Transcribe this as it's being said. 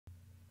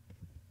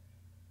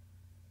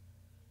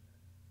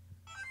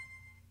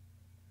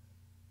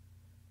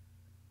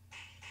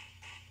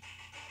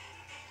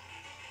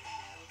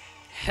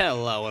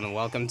Hello and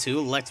welcome to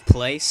Let's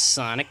Play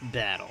Sonic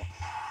Battle.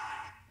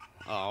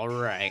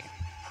 Alright,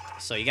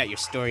 so you got your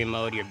story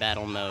mode, your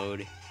battle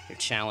mode, your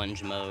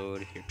challenge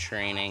mode, your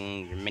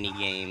training, your mini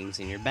games,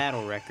 and your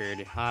battle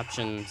record,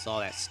 options, all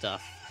that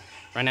stuff.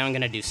 Right now I'm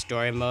going to do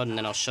story mode and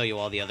then I'll show you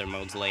all the other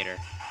modes later.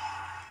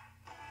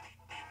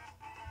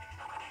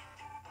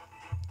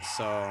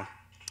 So,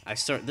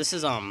 this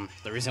is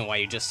the reason why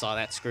you just saw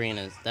that screen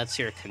is that's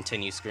your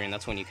continue screen.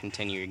 That's when you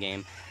continue your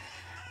game.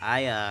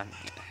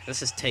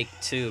 This is take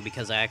 2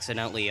 because I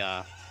accidentally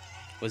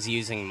was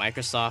using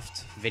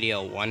Microsoft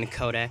Video 1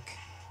 codec,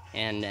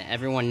 and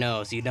everyone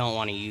knows you don't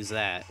want to use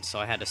that, so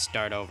I had to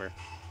start over.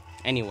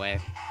 Anyway,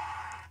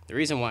 the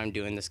reason why I'm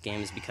doing this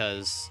game is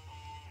because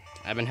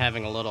I've been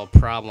having a little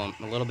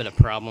bit of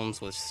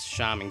problems with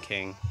Shaman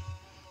King.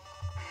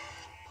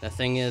 The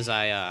thing is,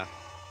 I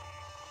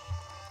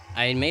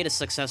made a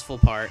successful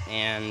part,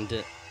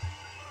 and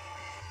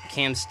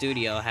Cam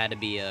Studio had to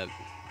be a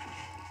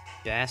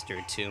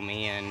bastard to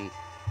me and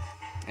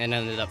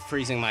ended up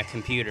freezing my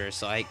computer,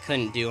 so I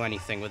couldn't do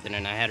anything with it,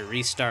 and I had to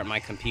restart my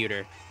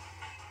computer.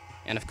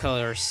 And of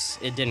course,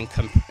 it didn't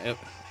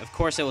of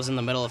course it was in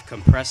the middle of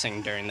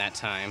compressing during that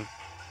time,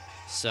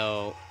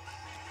 so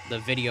the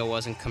video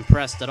wasn't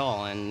compressed at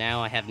all, and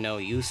now I have no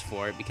use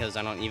for it because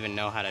I don't even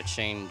know how to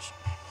change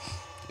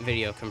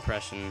video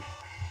compression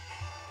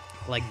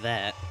like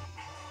that.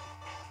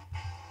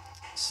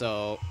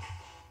 So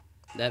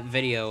that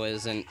video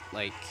isn't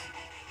it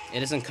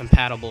isn't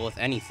compatible with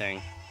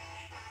anything.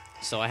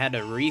 So I had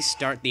to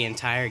restart the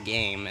entire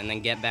game and then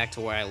get back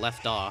to where I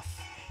left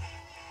off.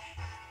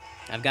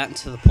 I've gotten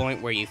to the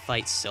point where you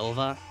fight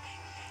Silva,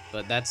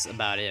 but that's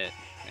about it.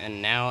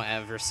 And now,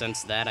 ever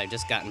since that, I've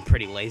just gotten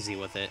pretty lazy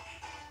with it.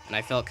 And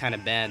I felt kind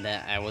of bad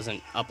that I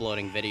wasn't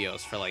uploading videos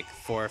for like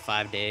 4 or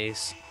 5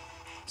 days.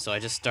 So I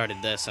just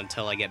started this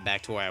until I get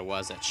back to where I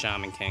was at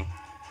Shaman King.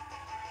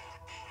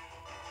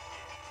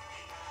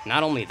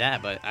 Not only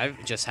that, but I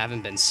just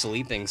haven't been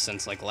sleeping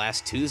since like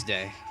last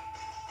Tuesday.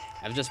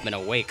 I've just been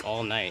awake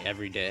all night,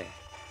 every day.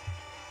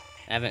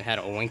 I haven't had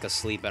a wink of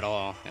sleep at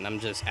all, and I'm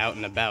just out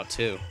and about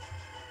too.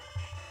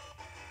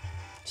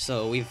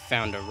 So we've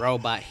found a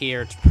robot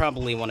here. It's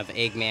probably one of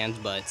Eggman's,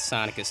 but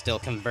Sonic is still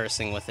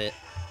conversing with it.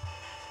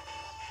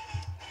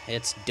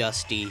 It's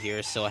dusty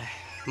here, so I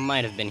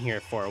might have been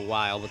here for a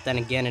while, but then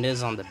again, it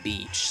is on the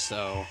beach,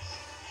 so...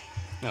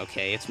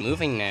 Okay, it's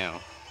moving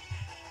now.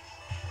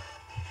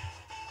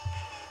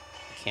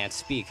 Can't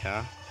speak,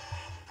 huh?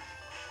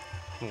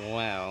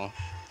 Well...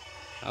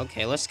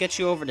 Okay, let's get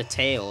you over to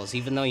Tails,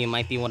 even though you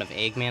might be one of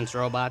Eggman's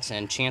robots,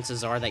 and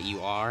chances are that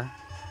you are.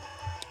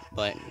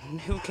 But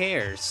who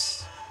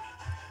cares?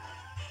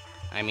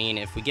 I mean,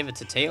 if we give it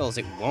to Tails,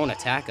 it won't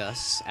attack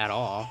us at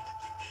all.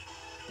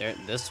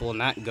 This will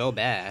not go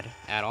bad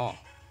at all.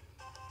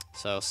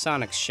 So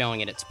Sonic's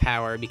showing it its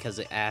power because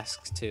it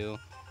asks to,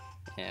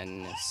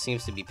 and it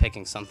seems to be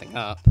picking something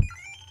up.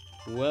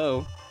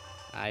 Whoa.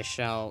 I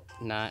shall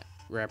not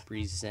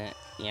represent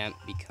yet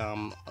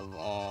become of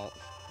all...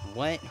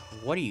 What?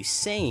 What are you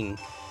saying?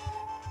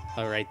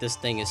 Alright, this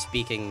thing is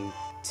speaking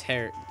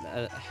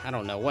I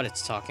don't know what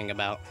it's talking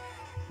about.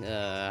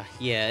 Yeah,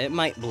 it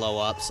might blow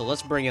up, so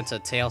let's bring it to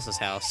Tails'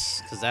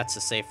 house, because that's a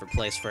safer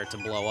place for it to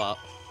blow up.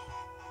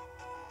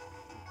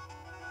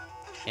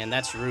 And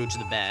that's Rouge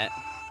the Bat.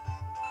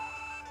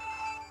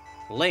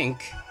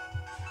 Link?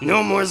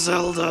 No more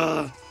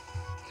Zelda!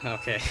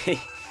 Okay,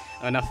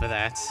 enough of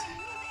that.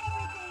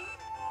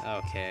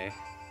 Okay.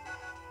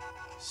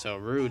 So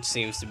Rouge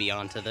seems to be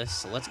onto this.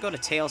 So let's go to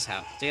Tails'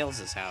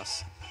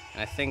 house.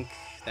 And I think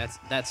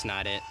that's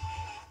not it.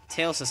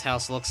 Tails'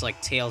 house looks like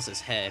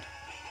Tails' head.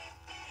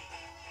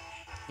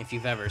 If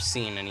you've ever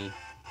seen any.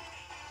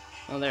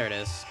 Oh, there it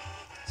is.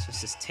 It's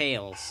just his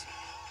Tails.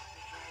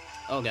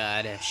 Oh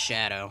god,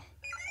 Shadow.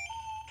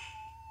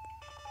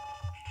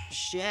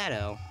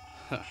 Shadow?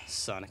 Huh,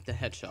 Sonic the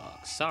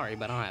Hedgehog. Sorry,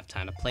 but I don't have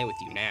time to play with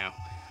you now.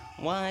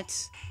 What?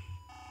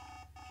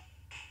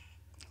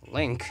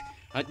 Link?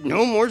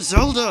 No more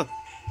Zelda!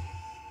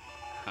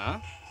 Huh?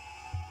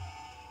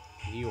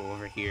 You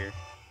over here.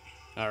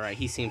 Alright,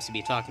 he seems to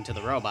be talking to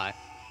the robot.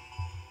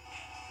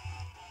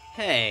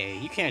 Hey,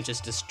 you can't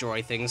just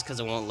destroy things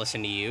because it won't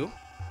listen to you.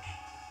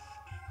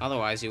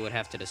 Otherwise, you would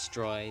have to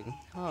destroy...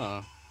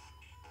 Huh.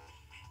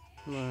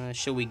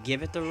 Should we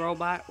give it the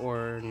robot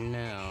or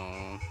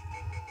no?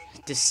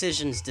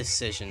 Decisions.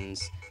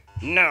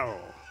 No!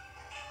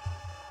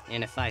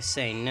 And if I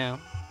say no...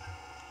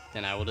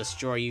 then I will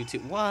destroy you too.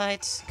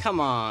 What? Come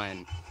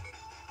on.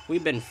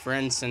 We've been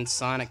friends since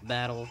Sonic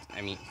Battle.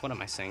 I mean, what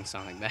am I saying?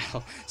 Sonic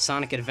Battle.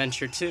 Sonic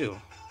Adventure 2.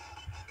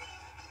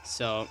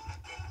 So,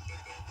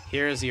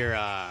 here's your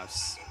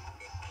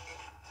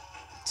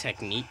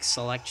technique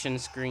selection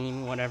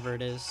screen, whatever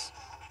it is.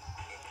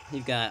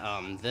 You've got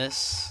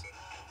this.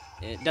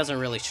 It doesn't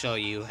really show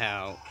you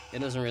how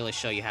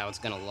it's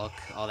gonna look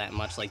all that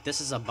much. Like,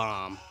 this is a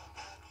bomb.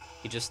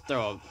 You just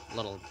throw a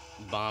little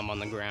bomb on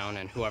the ground,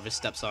 and whoever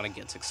steps on it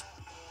gets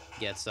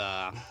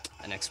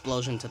an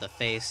explosion to the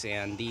face.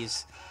 And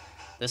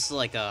This is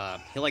like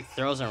he like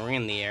throws a ring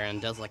in the air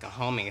and does like a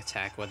homing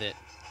attack with it.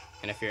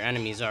 And if your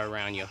enemies are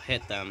around, you'll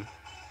hit them.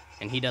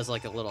 And he does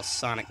like a little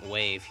sonic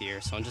wave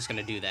here, so I'm just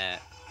gonna do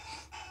that.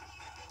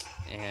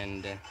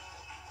 And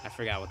I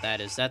forgot what that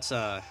is. That's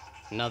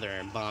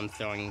another bomb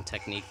throwing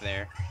technique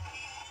there.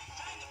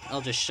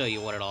 I'll just show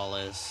you what it all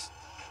is.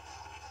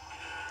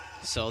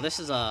 So this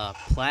is a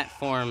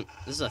platform,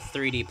 this is a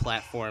 3D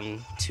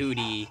platform,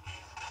 2D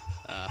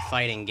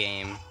fighting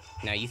game.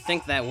 Now you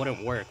think that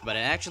wouldn't work, but it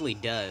actually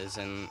does,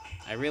 and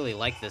I really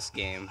like this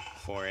game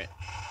for it.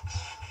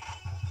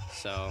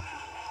 So,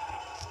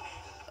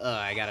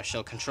 I gotta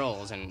show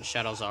controls, and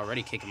Shadow's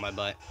already kicking my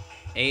butt.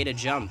 A to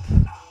jump.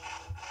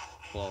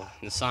 Well,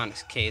 in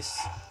Sonic's case,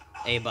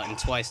 A button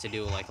twice to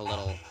do like a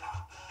little,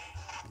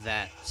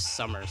 that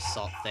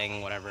somersault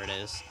thing, whatever it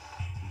is.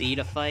 B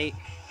to fight.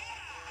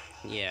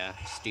 Yeah,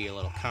 just do your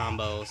little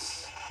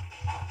combos.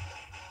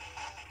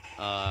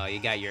 You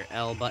got your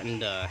L button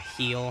to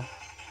heal.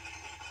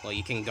 Well,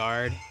 you can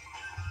guard.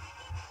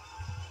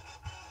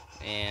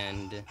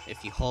 And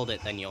if you hold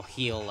it, then you'll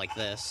heal like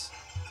this.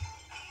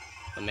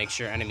 But make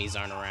sure enemies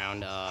aren't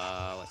around.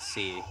 Let's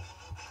see.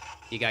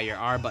 You got your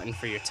R button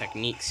for your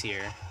techniques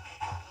here.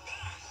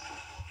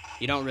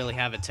 You don't really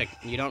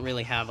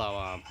have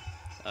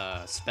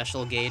a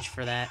special gauge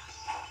for that.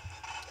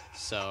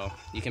 So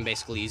you can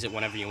basically use it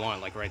whenever you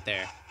want, like right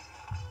there.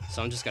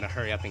 So I'm just gonna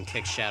hurry up and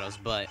kick Shadow's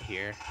butt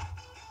here.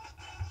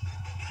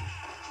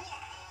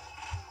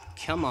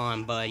 Come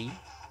on, buddy.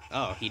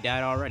 Oh, he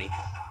died already.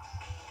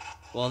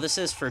 Well, this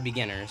is for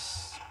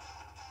beginners.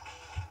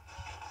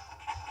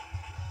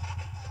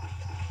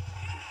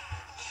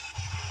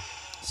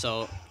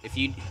 So if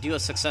you do a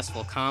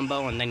successful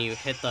combo and then you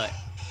hit the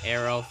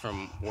arrow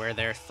from where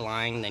they're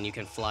flying, then you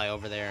can fly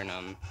over there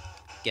and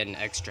get an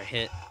extra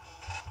hit.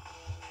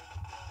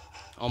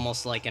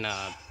 Almost like in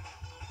a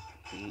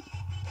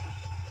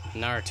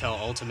Naruto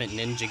Ultimate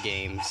Ninja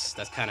games.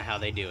 That's kind of how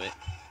they do it.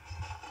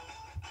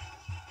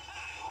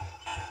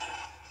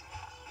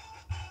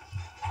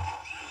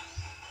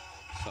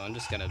 So I'm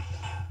just gonna...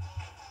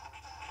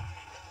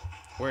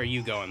 Where are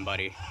you going,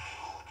 buddy?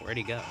 Where'd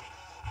he go?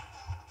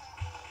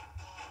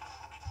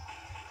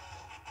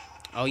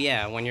 Oh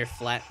yeah, when you're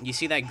flat, you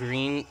see that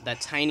green,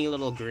 that tiny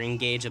little green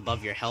gauge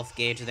above your health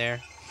gauge there?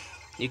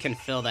 You can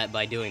fill that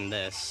by doing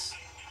this.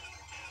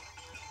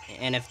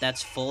 And if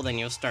that's full, then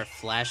you'll start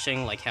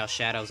flashing like how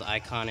Shadow's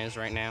icon is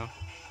right now.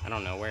 I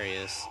don't know where he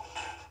is.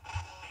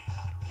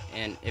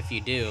 And if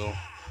you do,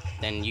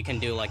 then you can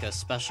do like a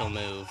special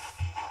move.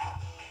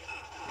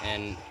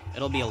 And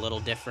it'll be a little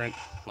different,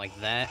 like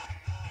that.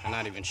 I'm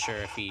not even sure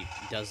if he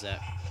does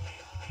that.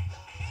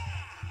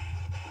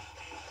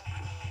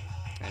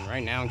 And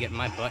right now I'm getting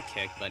my butt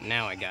kicked, but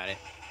now I got it.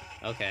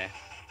 Okay.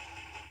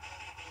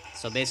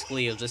 So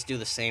basically you'll just do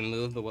the same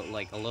move, but with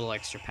like a little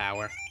extra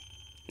power.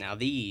 Now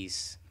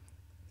these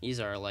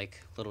are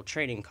like little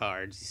trading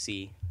cards, you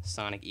see,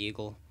 Sonic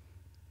Eagle.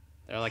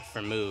 They're like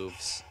for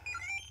moves.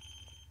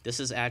 This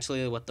is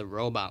actually what the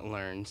robot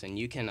learns, and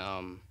you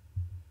can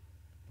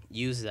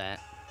use that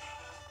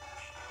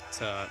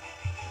to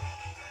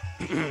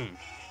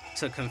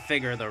to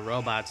configure the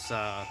robot's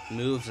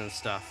moves and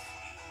stuff.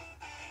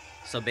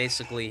 So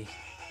basically,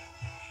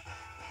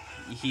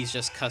 he's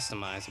just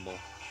customizable.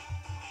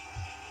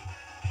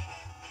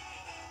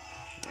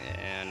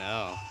 And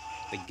oh,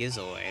 the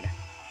Gizoid.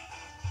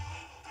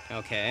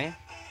 Okay.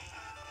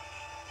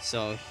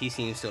 So he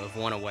seems to have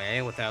won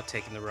away without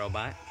taking the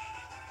robot.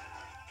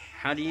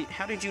 How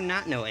did you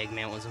not know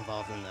Eggman was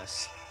involved in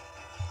this?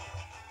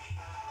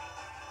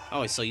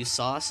 Oh, so you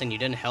saw us and you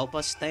didn't help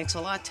us? Thanks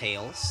a lot,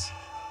 Tails.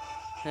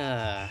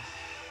 Okay.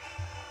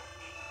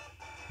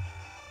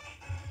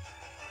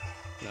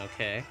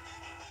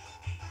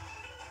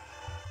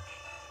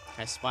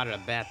 I spotted a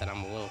bat that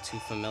I'm a little too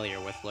familiar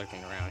with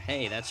lurking around.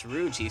 Hey, that's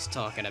Rouge he's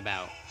talking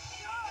about.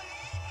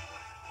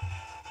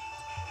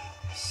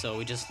 So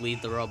we just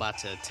lead the robot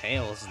to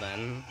Tails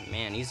then.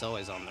 Man, he's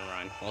always on the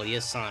run. Well, he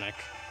is Sonic.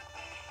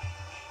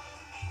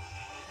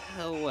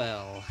 Oh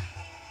well.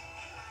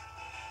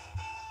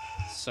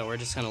 So we're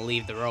just gonna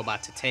leave the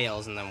robot to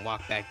Tails and then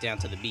walk back down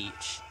to the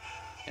beach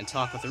and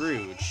talk with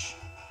Rouge.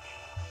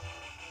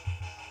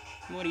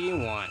 What do you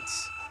want?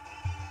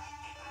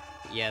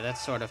 Yeah,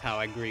 that's sort of how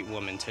I greet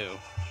women too.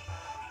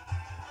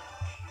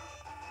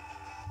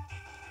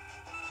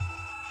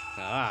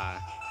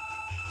 Ah,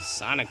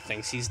 Sonic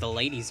thinks he's the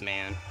ladies'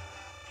 man.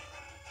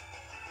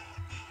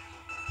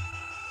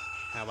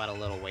 How about a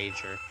little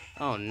wager?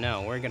 Oh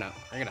no, we're gonna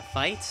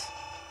fight?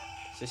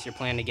 Is this your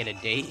plan to get a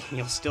date?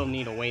 You'll still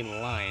need to wait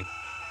in line.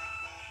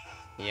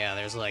 Yeah,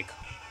 there's like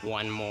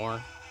one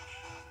more.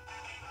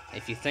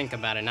 If you think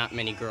about it, not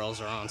many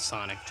girls are on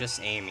Sonic, just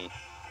Amy.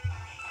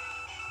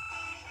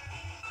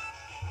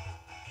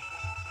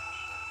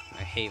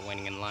 I hate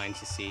waiting in lines,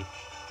 you see.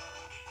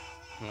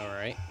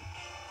 Alright.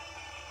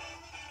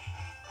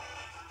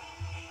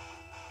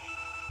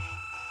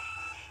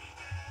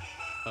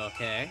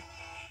 Okay.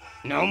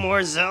 No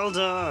more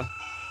Zelda!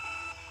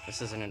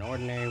 This isn't an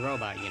ordinary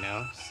robot, you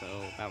know, so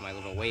about my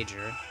little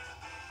wager.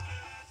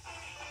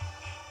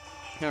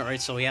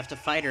 Alright, so we have to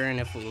fight her, and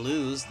if we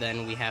lose,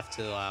 then we have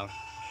to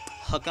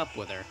hook up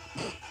with her.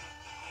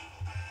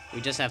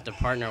 We just have to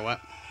partner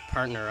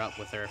up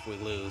with her if we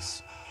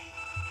lose.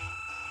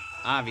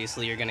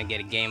 Obviously, you're gonna get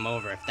a game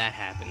over if that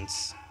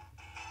happens.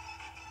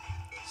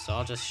 So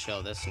I'll just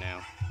show this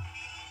now.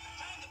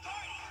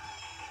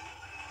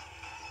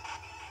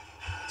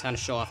 Time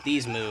to show off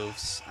these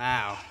moves.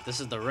 Ow, this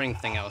is the ring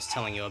thing I was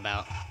telling you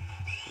about.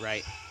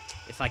 Right.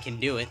 If I can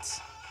do it.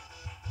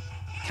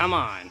 Come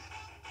on.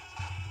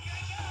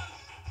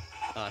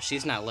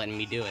 She's not letting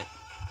me do it.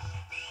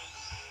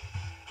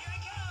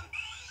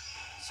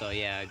 So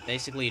yeah,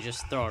 basically you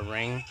just throw a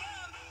ring.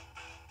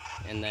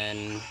 And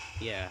then,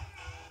 yeah,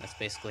 that's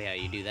basically how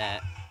you do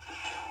that.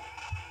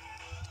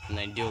 And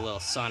then do a little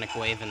sonic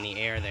wave in the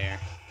air there.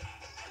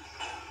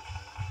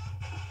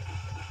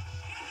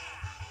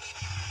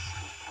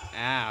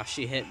 Ow,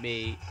 she hit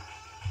me.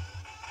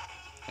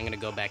 I'm gonna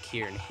go back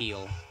here and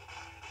heal.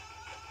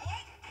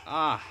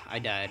 Ah, I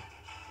died.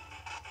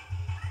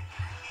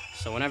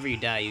 So whenever you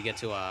die, you get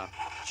to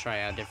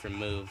try out different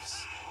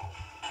moves.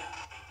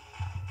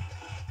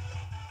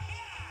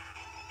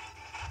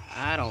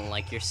 I don't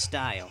like your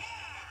style.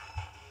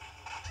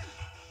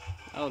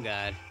 Oh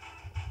god.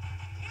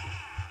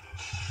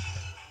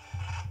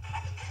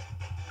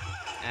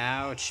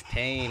 Ouch,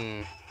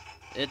 pain.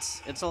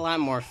 It's a lot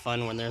more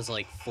fun when there's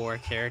like 4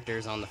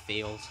 characters on the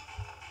field.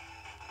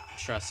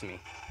 Trust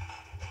me.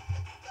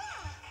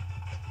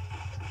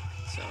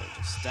 So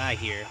just die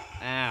here.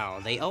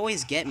 Ow, they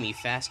always get me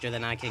faster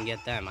than I can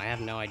get them. I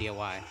have no idea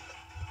why.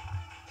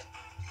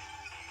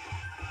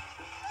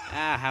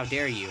 Ah, how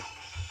dare you.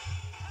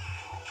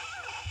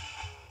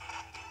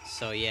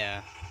 So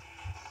yeah.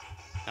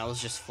 I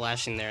was just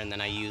flashing there and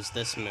then I used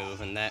this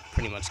move and that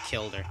pretty much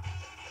killed her.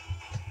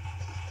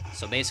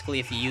 So basically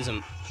if you use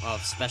a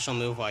special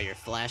move while you're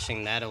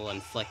flashing, that'll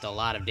inflict a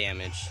lot of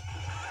damage.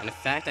 And in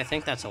fact, I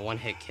think that's a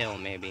one-hit kill,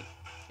 maybe.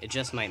 It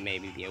just might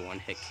maybe be a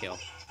one-hit kill.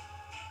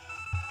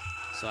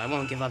 So I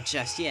won't give up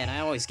just yet. I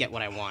always get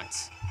what I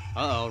want.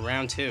 Uh-oh,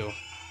 round 2.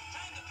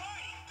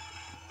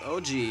 Oh,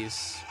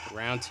 geez.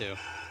 Round 2.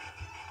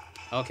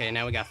 Okay,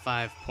 now we got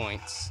 5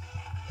 points.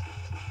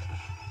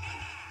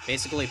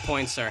 Basically,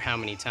 points are how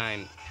many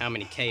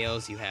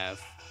KOs you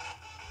have.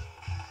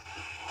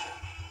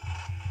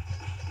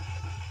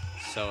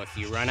 So if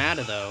you run out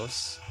of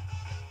those,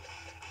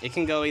 it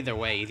can go either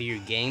way. Either you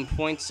gain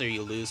points or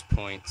you lose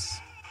points.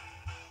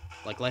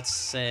 Like, let's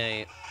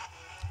say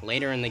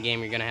later in the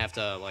game you're gonna have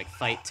to like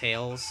fight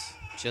Tails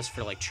just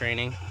for like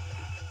training,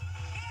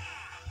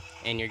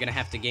 and you're gonna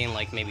have to gain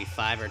like maybe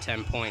 5 or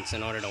 10 points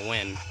in order to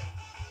win.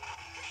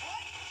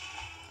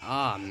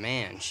 Ah,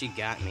 man, she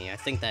got me. I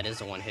think that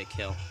is a one-hit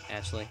kill,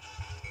 actually.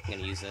 I'm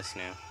gonna use this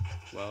now.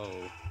 Whoa.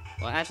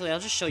 Well, actually, I'll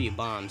just show you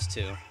bombs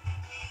too.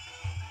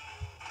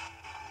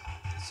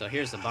 So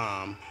here's the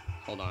bomb.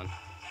 Hold on.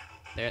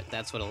 There,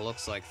 that's what it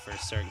looks like for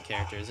certain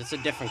characters. It's a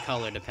different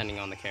color depending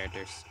on the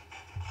characters.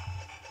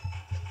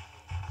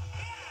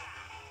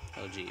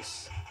 Oh,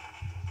 jeez.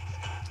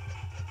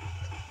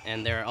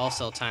 And there are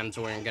also times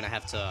where you're gonna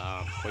have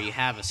to, where you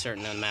have a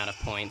certain amount of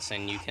points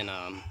and you can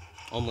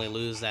only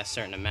lose that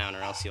certain amount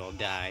or else you'll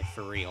die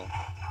for real.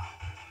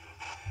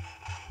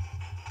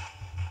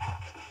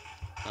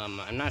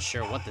 I'm not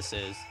sure what this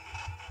is.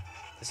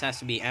 This has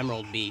to be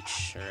Emerald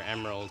Beach or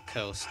Emerald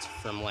Coast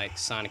from like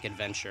Sonic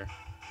Adventure.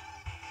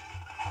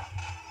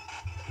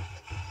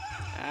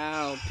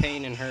 Ow,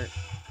 pain and hurt.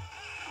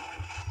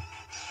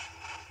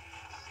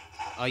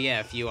 Oh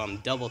yeah, if you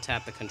double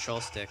tap the control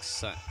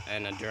sticks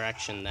in a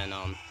direction, then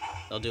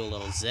they'll do a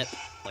little zip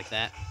like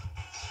that.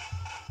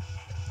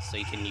 So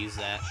you can use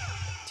that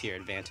to your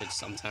advantage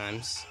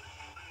sometimes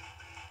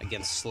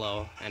against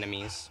slow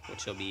enemies,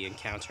 which you'll be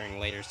encountering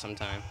later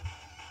sometime.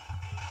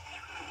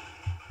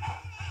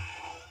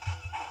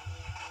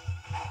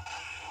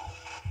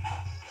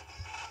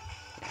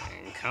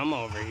 And come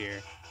over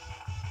here.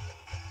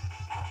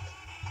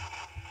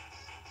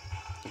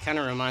 It kind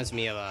of reminds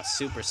me of a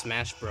Super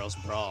Smash Bros.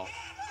 Brawl,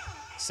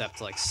 except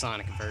like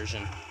Sonic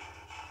version.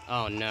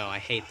 Oh no, I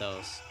hate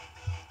those.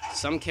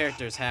 Some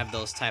characters have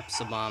those types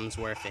of bombs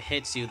where if it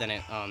hits you, then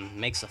it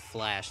makes a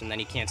flash, and then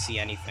you can't see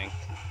anything.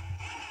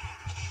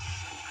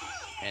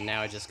 And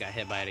now I just got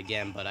hit by it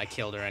again, but I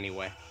killed her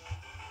anyway.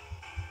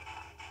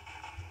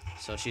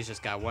 So she's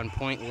just got 1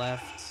 point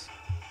left.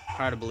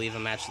 Hard to believe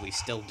I'm actually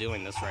still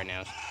doing this right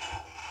now.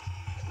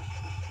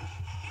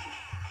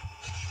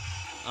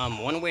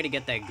 One way to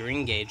get that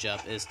green gauge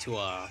up is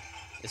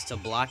to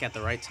block at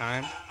the right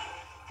time.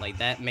 Like,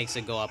 that makes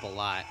it go up a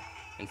lot.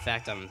 In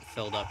fact, I'm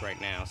filled up right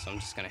now, so I'm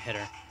just gonna hit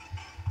her.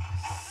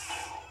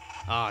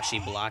 Oh, she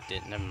blocked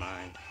it. Never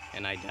mind.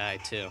 And I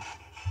died, too.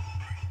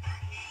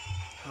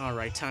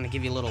 Alright, time to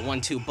give you a little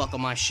 1-2 buckle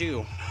my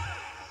shoe.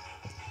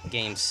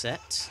 Game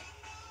set.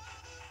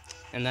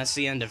 And that's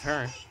the end of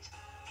her.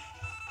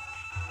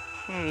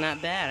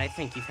 Not bad. I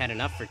think you've had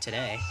enough for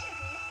today.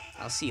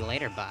 I'll see you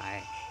later.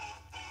 Bye.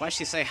 Why'd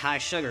she say hi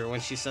sugar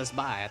when she says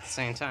bye at the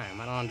same time?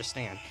 I don't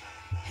understand.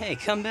 Hey,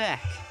 come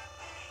back.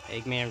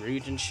 Eggman,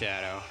 Rouge, and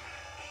Shadow.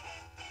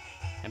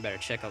 I better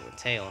check out the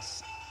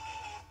Tails.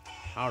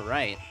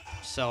 Alright,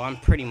 so I'm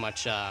pretty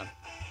much, I'm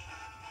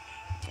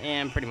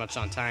pretty much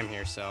on time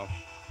here, so...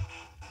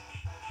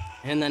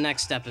 In the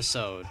next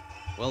episode,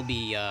 we'll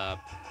be,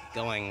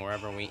 going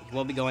wherever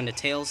we'll be going to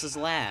Tails'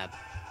 lab.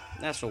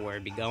 That's where we'll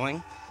be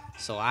going.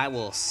 So I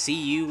will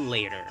see you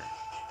later.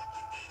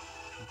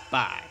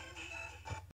 Bye.